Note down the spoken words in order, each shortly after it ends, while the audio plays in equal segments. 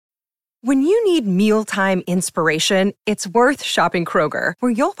When you need mealtime inspiration, it's worth shopping Kroger,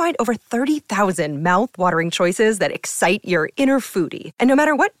 where you'll find over 30,000 mouth-watering choices that excite your inner foodie. And no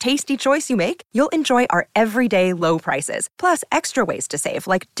matter what tasty choice you make, you'll enjoy our everyday low prices, plus extra ways to save,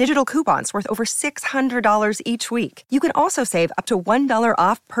 like digital coupons worth over $600 each week. You can also save up to $1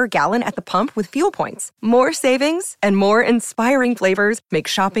 off per gallon at the pump with fuel points. More savings and more inspiring flavors make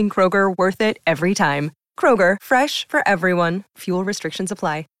shopping Kroger worth it every time. Kroger, fresh for everyone. Fuel restrictions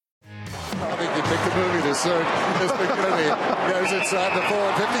apply. I think you picked the movie this soon. As Kennedy goes inside the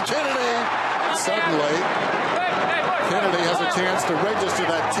forward 50. Kennedy! Suddenly, Kennedy has a chance to register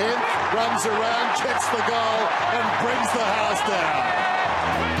that 10, runs around, gets the goal, and brings the house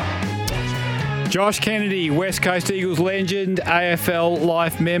down. Josh Kennedy, West Coast Eagles legend, AFL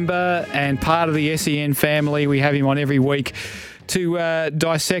Life member, and part of the SEN family. We have him on every week to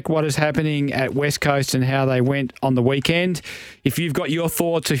dissect what is happening at West Coast and how they went on the weekend. If you've got your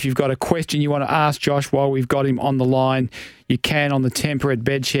thoughts, if you've got a question you want to ask Josh while we've got him on the line, you can on the Temperate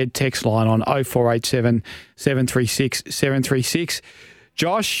Bedshed text line on 0487 736 736.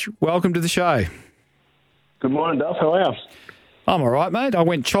 Josh, welcome to the show. Good morning, Duff. How are you? I'm all right, mate. I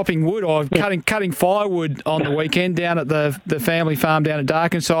went chopping wood or cutting firewood on the weekend down at the family farm down at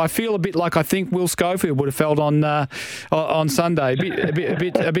Darkin. So I feel a bit like I think Will Schofield would have felt on Sunday.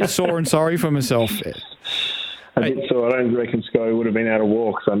 A bit sore and sorry for myself. A bit sore. I don't reckon Sco would have been able to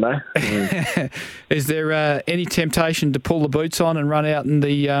walk Sunday. Is there any temptation to pull the boots on and run out in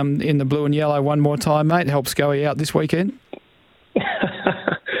the blue and yellow one more time, mate? Help Scoey out this weekend?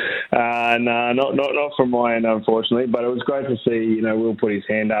 No, not from my end, unfortunately. But it was great to see, Will put his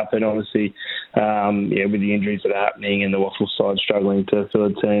hand up, and obviously, with the injuries that are happening and the Waffle side struggling to fill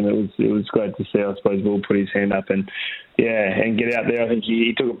a team, it was great to see. I suppose Will put his hand up and get out there. I think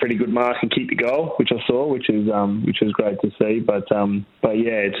he took a pretty good mark and keep the goal, which I saw, which was great to see. But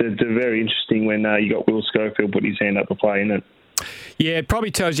yeah, it's a very interesting when you got Will Schofield put his hand up to play, isn't it? Yeah, it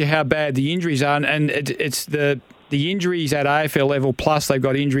probably tells you how bad the injuries are, and it's the injuries at AFL level, plus they've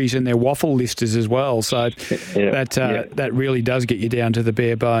got injuries in their Waffle listers as well. So that really does get you down to the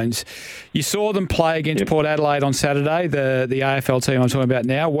bare bones. You saw them play against Port Adelaide on Saturday, the AFL team I'm talking about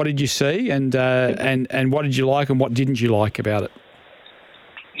now. What did you see, and what did you like, and what didn't you like about it?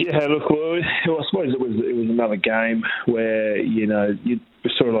 Yeah, look, well, I suppose it was another game where you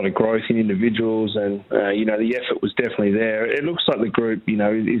saw a lot of growth in individuals, and the effort was definitely there. It looks like the group,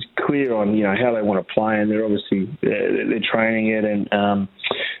 is clear on how they want to play, and they're obviously they're training it, and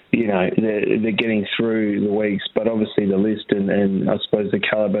they're getting through the weeks. But obviously the list and I suppose the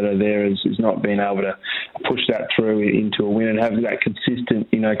calibre there is not being able to push that through into a win and have that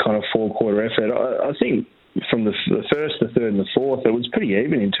consistent, kind of four-quarter effort. I think from the first, the third and the fourth, it was pretty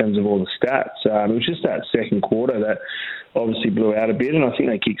even in terms of all the stats. It was just that second quarter that obviously blew out a bit, and I think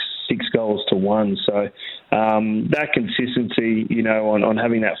they kicked 6 goals to 1. So that consistency, on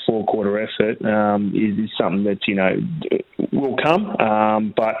having that four-quarter effort is something that, will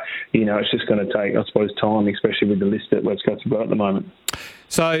come. But, it's just going to take, I suppose, time, especially with the list that West Coast have got at the moment.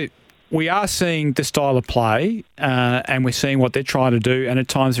 So we are seeing the style of play and we're seeing what they're trying to do, and at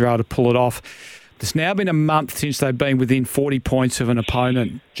times they're able to pull it off. It's now been a month since they've been within 40 points of an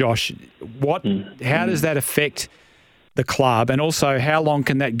opponent, Josh. How does that affect the club? And also, how long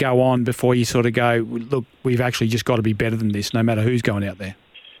can that go on before you sort of go, look, we've actually just got to be better than this, no matter who's going out there?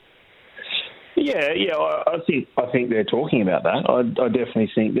 Yeah, I think they're talking about that. I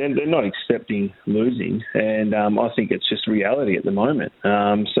definitely think they're not accepting losing, and I think it's just reality at the moment.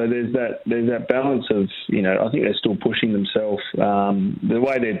 So there's that balance of, I think they're still pushing themselves. The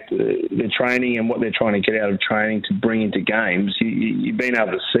way they're training and what they're trying to get out of training to bring into games, you've been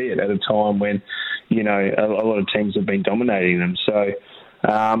able to see it at a time when, a lot of teams have been dominating them. So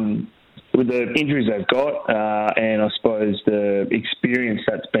with the injuries they've got, and I suppose the experience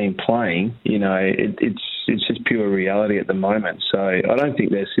that's been playing, it's just pure reality at the moment. So I don't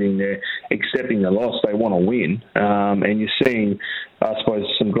think they're sitting there accepting the loss. They want to win, and you're seeing, I suppose,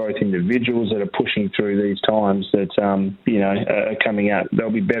 some growth individuals that are pushing through these times that are coming out.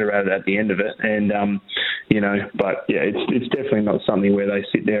 They'll be better at it at the end of it, and but yeah, it's definitely not something where they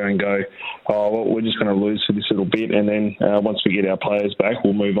sit there and go, oh, well, we're just going to lose for this little bit, and then once we get our players back,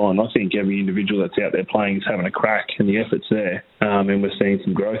 we'll move on. I think every individual that's out there playing is having a crack, and the effort's there, and we're seeing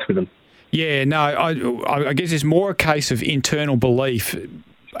some growth with them. Yeah, no, I guess it's more a case of internal belief.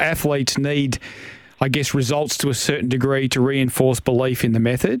 Athletes need, I guess, results to a certain degree to reinforce belief in the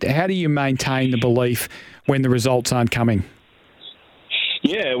method. How do you maintain the belief when the results aren't coming?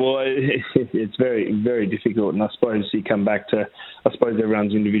 Yeah, well, it's very, very difficult, and I suppose you come back to,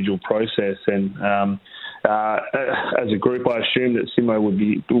 everyone's individual process, and as a group, I assume that Simo will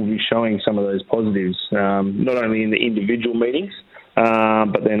be showing some of those positives, not only in the individual meetings,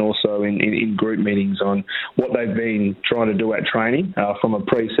 but then also in group meetings on what they've been trying to do at training, from a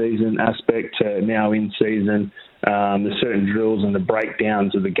pre-season aspect to now in season, the certain drills and the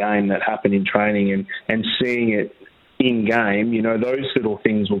breakdowns of the game that happen in training and seeing it in game. Those little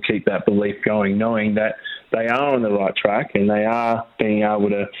things will keep that belief going, knowing that they are on the right track and they are being able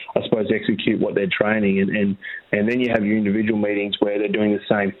to, I suppose, execute what they're training. And then you have your individual meetings where they're doing the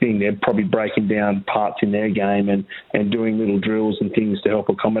same thing. They're probably breaking down parts in their game and doing little drills and things to help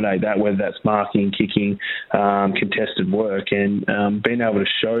accommodate that, whether that's marking, kicking, contested work, and being able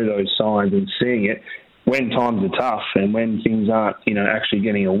to show those signs and seeing it when times are tough and when things aren't, actually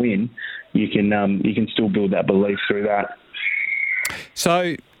getting a win. You can still build that belief through that.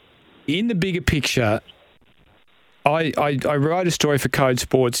 So, in the bigger picture, I wrote a story for Code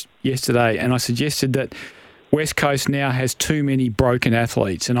Sports yesterday, and I suggested that West Coast now has too many broken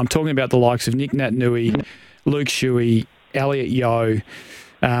athletes, and I'm talking about the likes of Nick Naitanui, Luke Shuey, Elliot Yeo.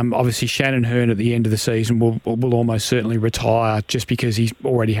 Obviously, Shannon Hearn at the end of the season will almost certainly retire just because he's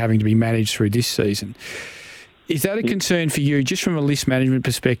already having to be managed through this season. Is that a concern for you, just from a list management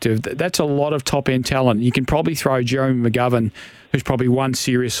perspective? That's a lot of top-end talent. You can probably throw Jeremy McGovern, who's probably one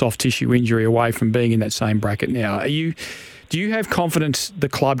serious soft tissue injury away from being in that same bracket now. Do you have confidence the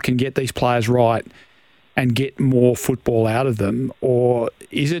club can get these players right and get more football out of them? Or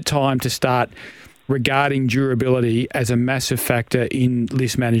is it time to start regarding durability as a massive factor in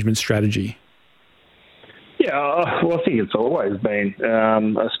list management strategy? Yeah, well, I think it's always been,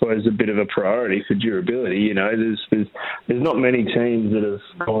 I suppose, a bit of a priority for durability. There's not many teams that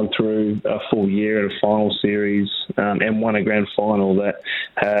have gone through a full year at a final series and won a grand final that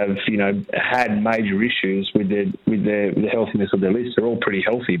have, had major issues with the healthiness of their list. They're all pretty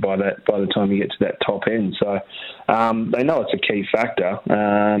healthy by the time you get to that top end. So they know it's a key factor,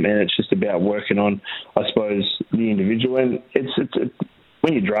 and it's just about working on, I suppose, the individual. And it's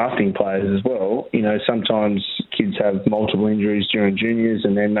when you're drafting players as well, sometimes kids have multiple injuries during juniors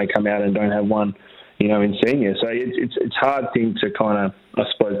and then they come out and don't have one, in senior. So it's a hard thing to kind of,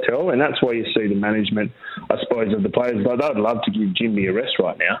 I suppose, tell. And that's why you see the management, I suppose, of the players. But I'd love to give Jimmy a rest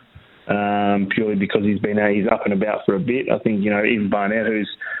right now, purely because he's up and about for a bit. I think, even Barnett, who's,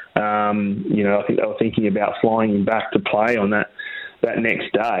 I think they were thinking about flying him back to play on that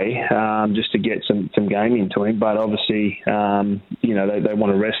next day, just to get some game into him. But obviously, they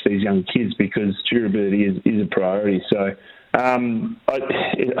want to rest these young kids because durability is a priority. So I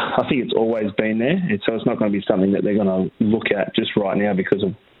think it's always been there. So it's not going to be something that they're going to look at just right now because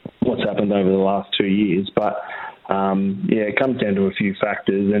of what's happened over the last 2 years. But it comes down to a few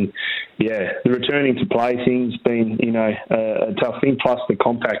factors, and the returning to play thing's been a tough thing. Plus the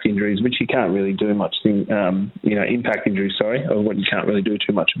compact injuries, which you can't really do much impact injuries, or what you can't really do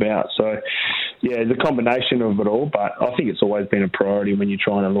too much about. So the combination of it all. But I think it's always been a priority when you're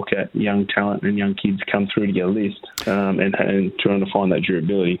trying to look at young talent and young kids come through to get a list, and trying to find that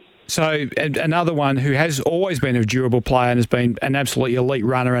durability. So another one who has always been a durable player and has been an absolutely elite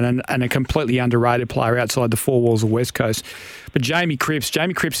runner and a completely underrated player outside the four walls of West Coast. But Jamie Cripps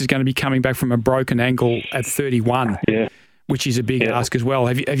is going to be coming back from a broken ankle at 31, which is a big ask as well.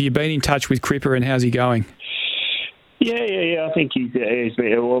 Have you been in touch with Cripper and how's he going? Yeah. I think he's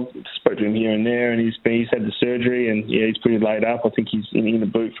been, spoke to him here and there, and he's had the surgery, and he's pretty laid up. I think he's in the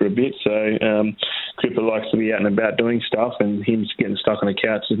boot for a bit. So Cripper likes to be out and about doing stuff, and him getting stuck on a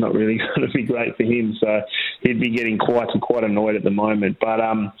couch is not really going to be great for him. So he'd be getting quite annoyed at the moment. But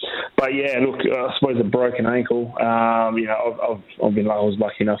look, I suppose a broken ankle. I was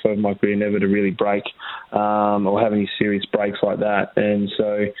lucky enough over my career never to really break or have any serious breaks like that, and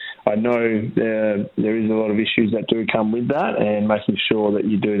so I know there is a lot of issues that do come with that, and making sure that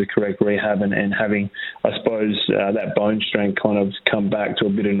you do the correct rehab and having, I suppose, that bone strength kind of come back to a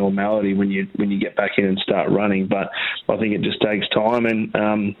bit of normality when you get back in and start running. But I think it just takes time,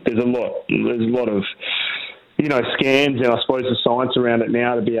 and there's a lot of scans and I suppose the science around it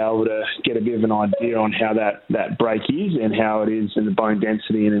now to be able to get a bit of an idea on how that break is and how it is and the bone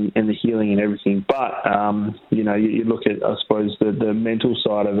density and the healing and everything. But, you look at, I suppose, the mental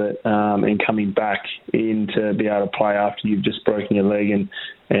side of it and coming back in to be able to play after you've just broken your leg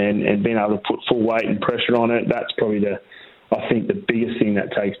and being able to put full weight and pressure on it. That's probably I think the biggest thing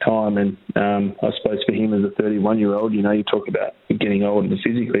that takes time, and I suppose for him as a 31-year-old, you talk about getting older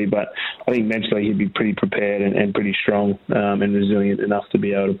physically, but I think mentally he'd be pretty prepared and pretty strong and resilient enough to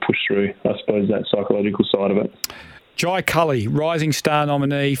be able to push through, I suppose, that psychological side of it. Jai Culley, Rising Star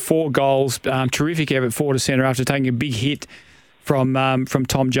nominee, 4 goals, terrific effort forward to centre after taking a big hit from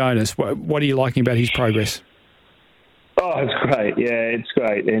Tom Jonas. What are you liking about his progress? Oh, it's great. Yeah, it's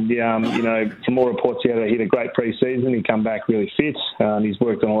great. And, from all reports, he had a great pre-season. He come back really fit. He's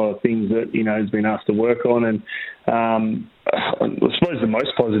worked on a lot of things that, he's been asked to work on. And I suppose the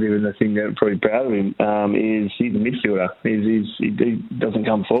most positive and the thing that I'm probably proud of him is he's a midfielder. He doesn't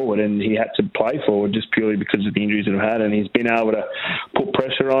come forward, and he had to play forward just purely because of the injuries that I've had. And he's been able to put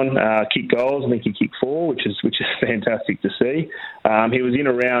pressure on, kick goals. I think he kicked 4, which is fantastic to see. He was in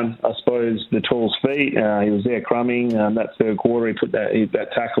around, I suppose, the tall's feet. He was there crumbing. That third quarter, he put that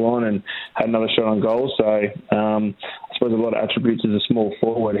tackle on and had another shot on goal. So I suppose a lot of attributes as a small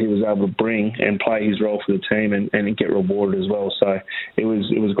forward he was able to bring and play his role for the team and get rewarded as well. So it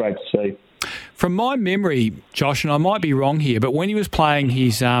was great to see. From my memory, Josh, and I might be wrong here, but when he was playing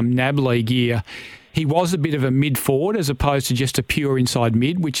his NAB League year, he was a bit of a mid-forward as opposed to just a pure inside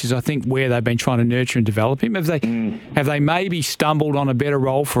mid, which is, I think, where they've been trying to nurture and develop him. Have they maybe stumbled on a better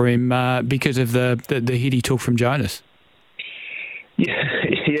role for him because of the hit he took from Jonas?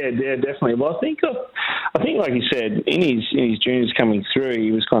 Yeah, definitely. Well, I think, like you said, in his juniors coming through,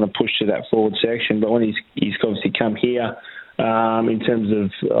 he was kind of pushed to that forward section. But when he's obviously come here, in terms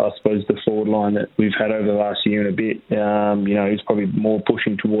of, I suppose, the forward line that we've had over the last year and a bit, he's probably more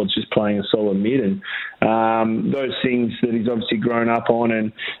pushing towards just playing a solid mid. And those things that he's obviously grown up on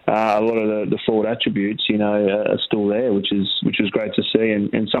and a lot of the forward attributes, are still there, which is great to see.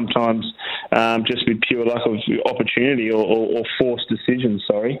 And sometimes just with pure lack of opportunity or forced decisions,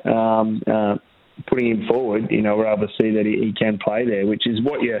 putting him forward, we're able to see that he can play there, which is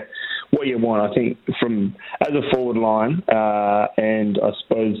what you want, I think, from as a forward line. And I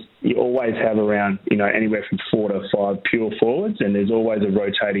suppose you always have around, anywhere from 4 to 5 pure forwards, and there's always a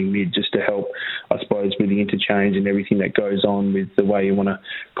rotating mid just to help, I suppose, with the interchange and everything that goes on with the way you want to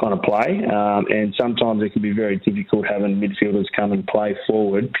kind of play. And sometimes it can be very difficult having midfielders come and play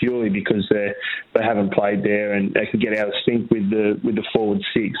forward purely because they haven't played there and they can get out of sync with the forward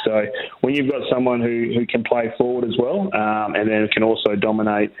 6. So when you've got someone who can play forward as well, and then can also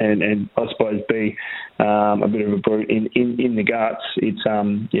dominate and I suppose be a bit of a brute in the guts,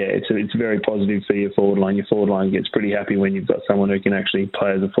 it's very positive for your forward line. Your forward line gets pretty happy when you've got someone who can actually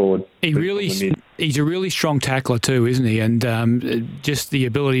play as a forward. He's a really strong tackler too, isn't he? And just the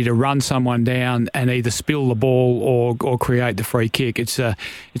ability to run someone down and either spill the ball or create the free kick. It's a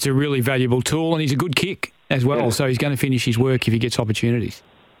really valuable tool, and he's a good kick as well. Yeah. So he's going to finish his work if he gets opportunities.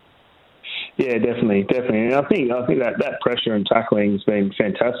 Yeah, definitely. And I think that pressure and tackling has been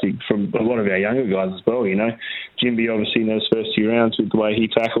fantastic from a lot of our younger guys as well. Jimby obviously in those first few rounds with the way he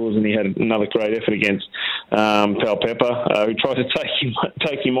tackles, and he had another great effort against Pal Pepper, who tried to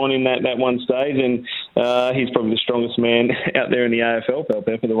take him on in that one stage, and he's probably the strongest man out there in the AFL, Pal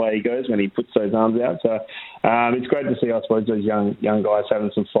Pepper, the way he goes when he puts those arms out. So it's great to see, I suppose, those young guys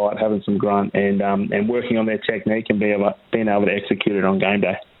having some fight, having some grunt, and working on their technique and being able to execute it on game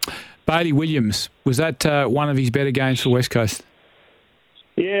day. Bailey Williams, was that one of his better games for West Coast?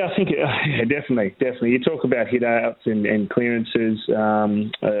 Yeah, I think definitely. You talk about hit outs and clearances.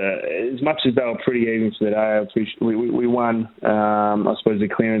 As much as they were pretty even for the day, we won. I suppose the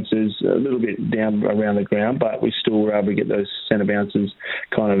clearances a little bit down around the ground, but we still were able to get those centre bounces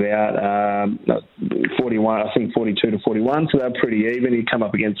kind of out. 41, I think 42 to 41, so they're pretty even. He come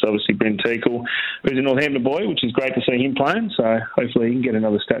up against obviously Bryn Teakle, who's a Northampton boy, which is great to see him playing. So hopefully he can get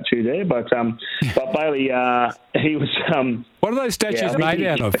another statue there. But Bailey, he was. What are those statues made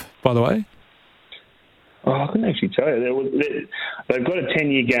out of, by the way? Oh, I couldn't actually tell you. They've got a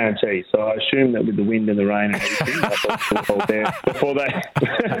 10-year guarantee, so I assume that with the wind and the rain and everything, before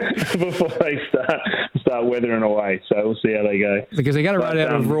they start weathering away. So we'll see how they go. Because they're going to run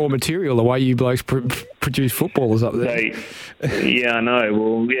out of raw material the way you blokes produce footballers up there. Yeah, I know.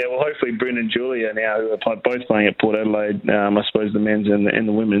 Well, hopefully Bryn and Julia now, who are both playing at Port Adelaide, I suppose the men's and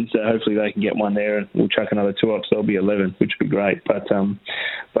the women's, hopefully they can get one there and we'll chuck another 2 up, so there'll be 11, which would be great. But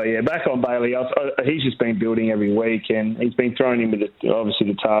yeah, back on Bailey, he's just been building every week, and he's been thrown in with obviously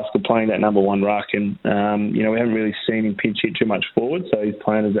the task of playing that number 1 ruck, and we haven't really seen him pinch hit too much forward, so he's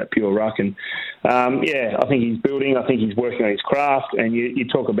playing as that pure ruck, and I think he's building. I think he's working on his craft, and you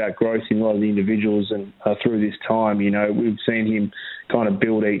talk about growth in a lot of the individuals, and through this time, we've seen him kind of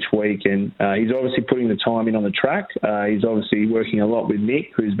build each week, and he's obviously putting the time in on the track. He's obviously working a lot with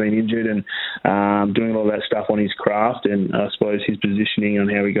Nick, who's been injured, and doing all that stuff on his craft, and I suppose his positioning on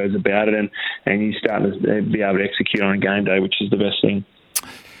how he goes about it, and he's starting to be able to execute on a game day, which is the best thing.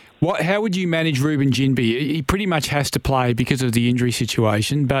 How would you manage Ruben Ginbey? He pretty much has to play because of the injury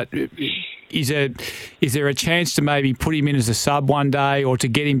situation, but is there a chance to maybe put him in as a sub one day, or to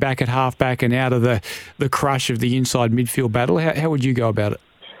get him back at halfback and out of the crush of the inside midfield battle? How would you go about it?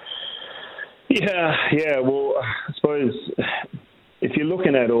 Yeah. Well, I suppose if you're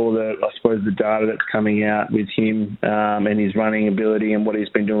looking at all the data that's coming out with him and his running ability and what he's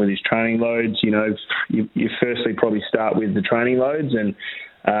been doing with his training loads, you firstly probably start with the training loads, and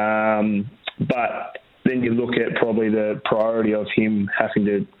but then you look at probably the priority of him having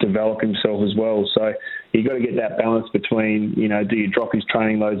to develop himself as well. So you've got to get that balance between, do you drop his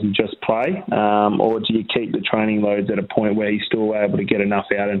training loads and just play, or do you keep the training loads at a point where he's still able to get enough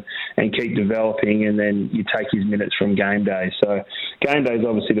out and keep developing, and then you take his minutes from game day. So game day is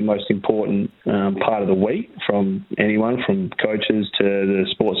obviously the most important part of the week from anyone, from coaches to the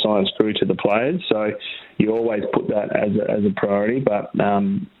sports science crew to the players. So you always put that as a priority, but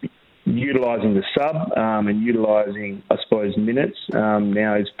utilising the sub and utilising, I suppose, minutes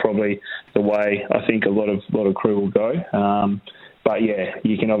now is probably the way I think a lot of crew will go. But yeah,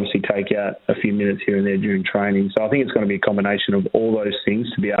 you can obviously take out a few minutes here and there during training. So I think it's going to be a combination of all those things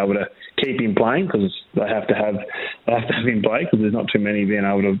to be able to keep him playing, because they have to have him play, because there's not too many being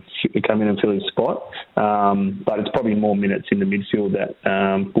able to come in and fill his spot. But it's probably more minutes in the midfield that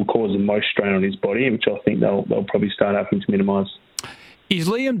will cause the most strain on his body, which I think they'll probably start having to minimise. Is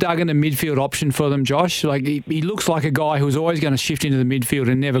Liam Duggan a midfield option for them, Josh? Like he looks like a guy who's always going to shift into the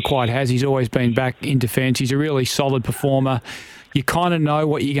midfield and never quite has. He's always been back in defence. He's a really solid performer. You kind of know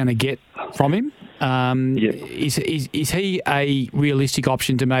what you're going to get from him. Is he a realistic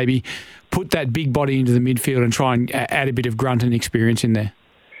option to maybe put that big body into the midfield and try and add a bit of grunt and experience in there?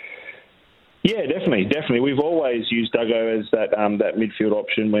 Yeah, definitely. We've always used Duggo as that midfield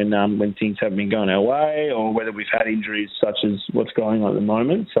option when things haven't been going our way, or whether we've had injuries such as what's going on at the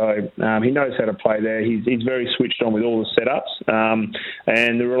moment. So he knows how to play there. He's very switched on with all the setups,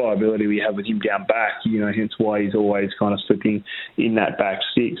 and the reliability we have with him down back. Hence why he's always kind of slipping in that back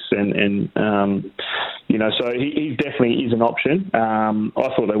six, and so he definitely is an option. I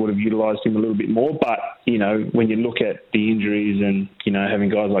thought they would have utilised him a little bit more, but when you look at the injuries and having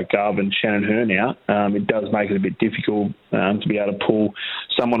guys like Garvin, Shannon Hearn out, it does make it a bit difficult to be able to pull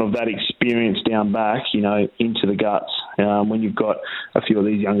someone of that experience down back, into the guts when you've got a few of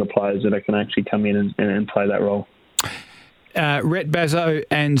these younger players that can actually come in and play that role. Rhett Bazzo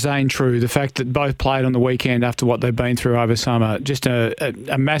and Zane True, the fact that both played on the weekend after what they've been through over summer, just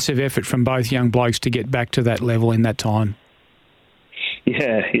a massive effort from both young blokes to get back to that level in that time.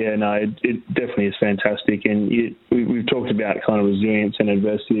 It definitely is fantastic, and we've talked about kind of resilience and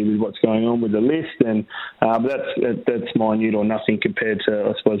adversity with what's going on with the list, and that's minute or nothing compared to,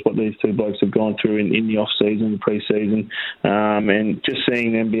 I suppose, what these two blokes have gone through in the off-season, the pre-season, and just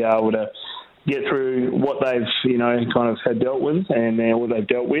seeing them be able to get through what they've, kind of had dealt with, and then what they've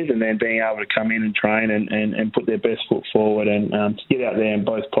dealt with, and then being able to come in and train and put their best foot forward, and to get out there and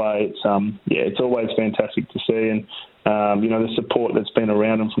both play, it's always fantastic to see, and the support that's been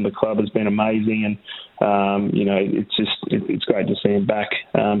around them from the club has been amazing, and it's great to see them back,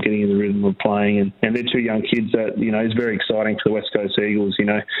 getting in the rhythm of playing, and they're two young kids that is very exciting for the West Coast Eagles.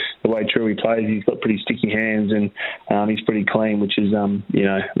 The way Truey plays, he's got pretty sticky hands, and he's pretty clean, which is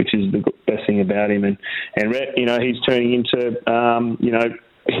the best thing about him, and Rhett, he's turning into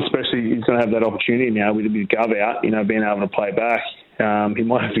especially he's going to have that opportunity now with a bit of Gov out, being able to play back. He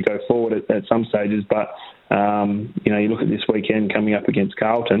might have to go forward at some stages, but you look at this weekend coming up against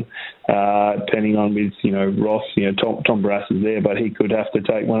Carlton, depending on with Roth, Tom Barrass is there, but he could have to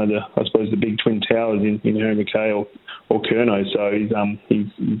take one of the big twin towers in Harry McKay or Curnow. So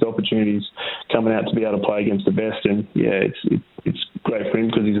his opportunities coming out to be able to play against the best, and it's great for him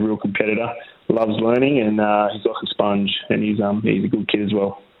because he's a real competitor, loves learning, and he's like a sponge, and he's a good kid as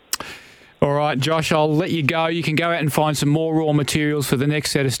well. All right, Josh, I'll let you go. You can go out and find some more raw materials for the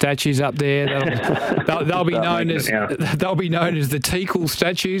next set of statues up there. They'll be known as the Teakle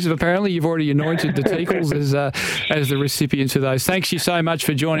statues. Apparently, you've already anointed the Teakles as the recipients of those. Thanks you so much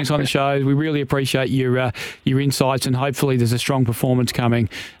for joining us on the show. We really appreciate your insights, and hopefully there's a strong performance coming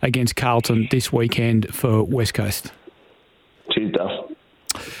against Carlton this weekend for West Coast. Cheers, Duff.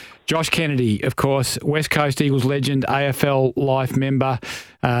 Josh Kennedy, of course, West Coast Eagles legend, AFL Life member,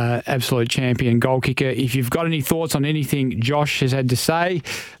 absolute champion goal kicker. If you've got any thoughts on anything Josh has had to say,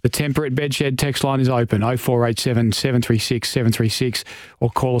 the Temperate Bedshed text line is open, 0487 736 736, or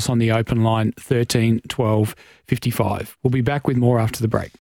call us on the open line 13 12 55. We'll be back with more after the break.